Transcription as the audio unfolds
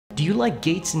Do you like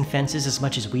gates and fences as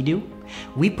much as we do?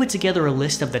 We put together a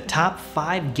list of the top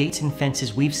 5 gates and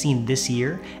fences we've seen this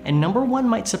year, and number 1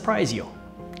 might surprise you.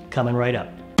 Coming right up.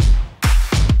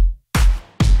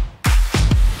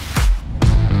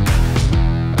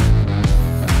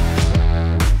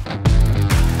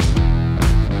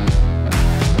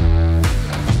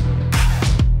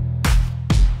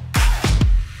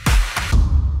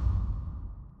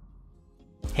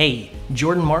 Hey,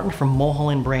 Jordan Martin from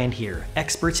Mulholland Brand here,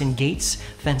 experts in gates,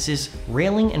 fences,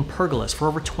 railing, and pergolas for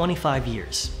over 25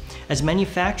 years. As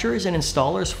manufacturers and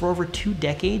installers for over 2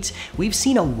 decades, we've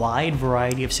seen a wide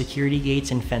variety of security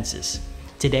gates and fences.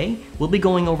 Today, we'll be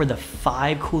going over the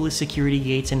 5 coolest security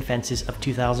gates and fences of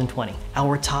 2020.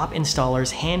 Our top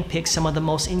installers handpicked some of the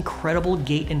most incredible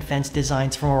gate and fence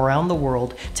designs from around the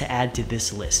world to add to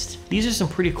this list. These are some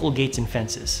pretty cool gates and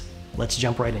fences. Let's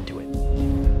jump right into it.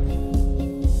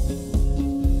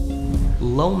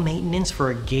 Low maintenance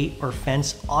for a gate or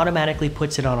fence automatically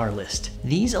puts it on our list.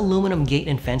 These aluminum gate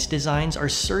and fence designs are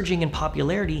surging in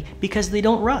popularity because they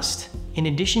don't rust. In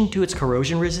addition to its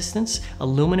corrosion resistance,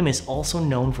 aluminum is also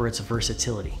known for its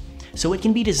versatility. So it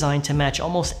can be designed to match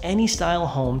almost any style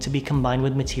home to be combined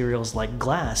with materials like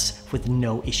glass with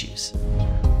no issues.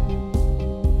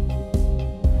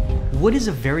 Wood is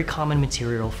a very common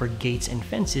material for gates and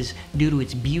fences due to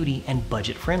its beauty and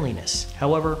budget friendliness.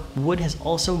 However, wood has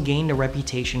also gained a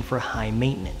reputation for high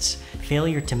maintenance.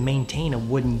 Failure to maintain a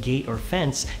wooden gate or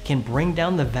fence can bring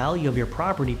down the value of your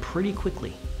property pretty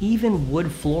quickly. Even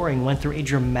wood flooring went through a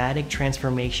dramatic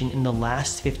transformation in the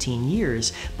last 15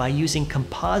 years by using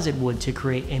composite wood to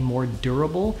create a more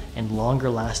durable and longer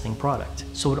lasting product.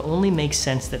 So it only makes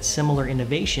sense that similar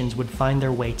innovations would find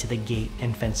their way to the gate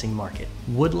and fencing market.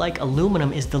 Wood like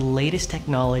aluminum is the latest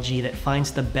technology that finds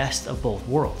the best of both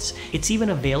worlds. It's even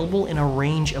available in a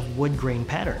range of wood grain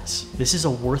patterns. This is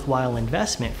a worthwhile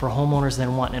investment for homeowners that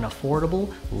want an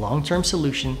affordable, long-term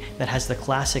solution that has the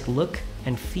classic look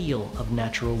and feel of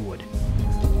natural wood.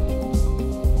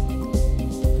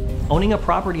 Owning a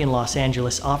property in Los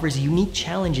Angeles offers unique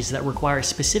challenges that require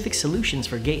specific solutions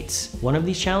for gates. One of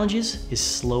these challenges is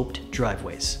sloped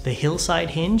driveways. The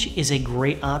hillside hinge is a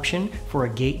great option for a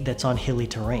gate that's on hilly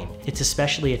terrain. It's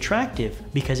especially attractive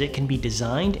because it can be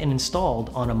designed and installed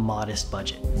on a modest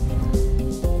budget.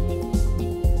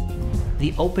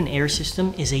 The open air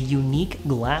system is a unique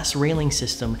glass railing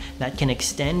system that can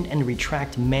extend and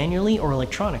retract manually or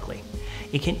electronically.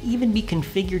 It can even be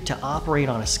configured to operate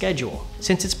on a schedule.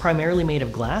 Since it's primarily made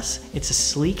of glass, it's a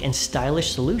sleek and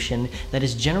stylish solution that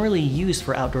is generally used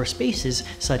for outdoor spaces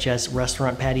such as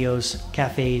restaurant patios,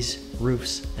 cafes,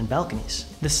 roofs, and balconies.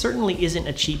 This certainly isn't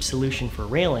a cheap solution for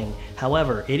railing,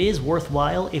 however, it is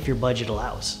worthwhile if your budget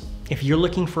allows. If you're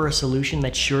looking for a solution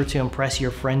that's sure to impress your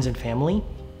friends and family,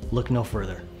 look no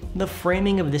further. The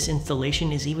framing of this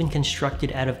installation is even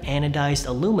constructed out of anodized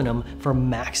aluminum for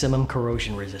maximum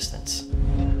corrosion resistance.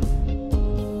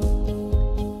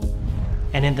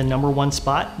 And in the number 1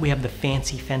 spot, we have the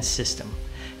Fancy Fence system.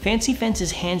 Fancy Fence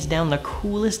is hands down the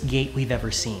coolest gate we've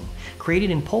ever seen. Created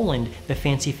in Poland, the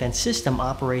Fancy Fence system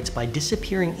operates by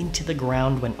disappearing into the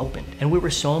ground when opened. And we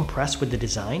were so impressed with the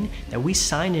design that we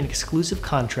signed an exclusive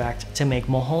contract to make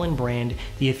Mulholland Brand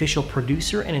the official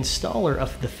producer and installer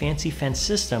of the Fancy Fence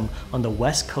system on the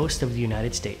west coast of the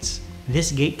United States.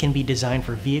 This gate can be designed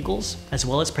for vehicles as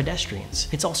well as pedestrians.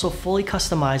 It's also fully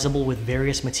customizable with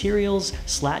various materials,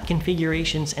 slat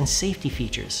configurations, and safety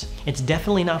features. It's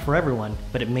definitely not for everyone,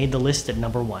 but it made the list at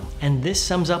number 1. And this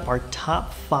sums up our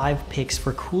top 5 picks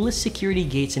for coolest security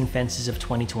gates and fences of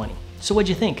 2020. So what'd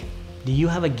you think? Do you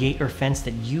have a gate or fence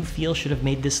that you feel should have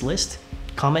made this list?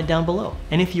 Comment down below.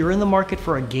 And if you're in the market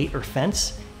for a gate or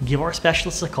fence, give our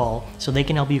specialists a call so they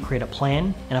can help you create a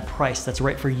plan and a price that's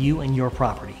right for you and your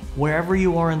property. Wherever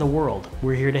you are in the world,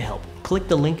 we're here to help. Click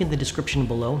the link in the description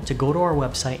below to go to our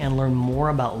website and learn more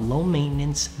about low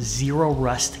maintenance, zero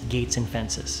rust gates and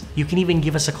fences. You can even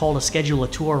give us a call to schedule a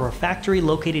tour of our factory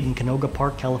located in Canoga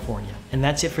Park, California. And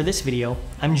that's it for this video.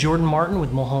 I'm Jordan Martin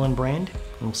with Mulholland Brand,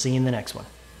 and we'll see you in the next one.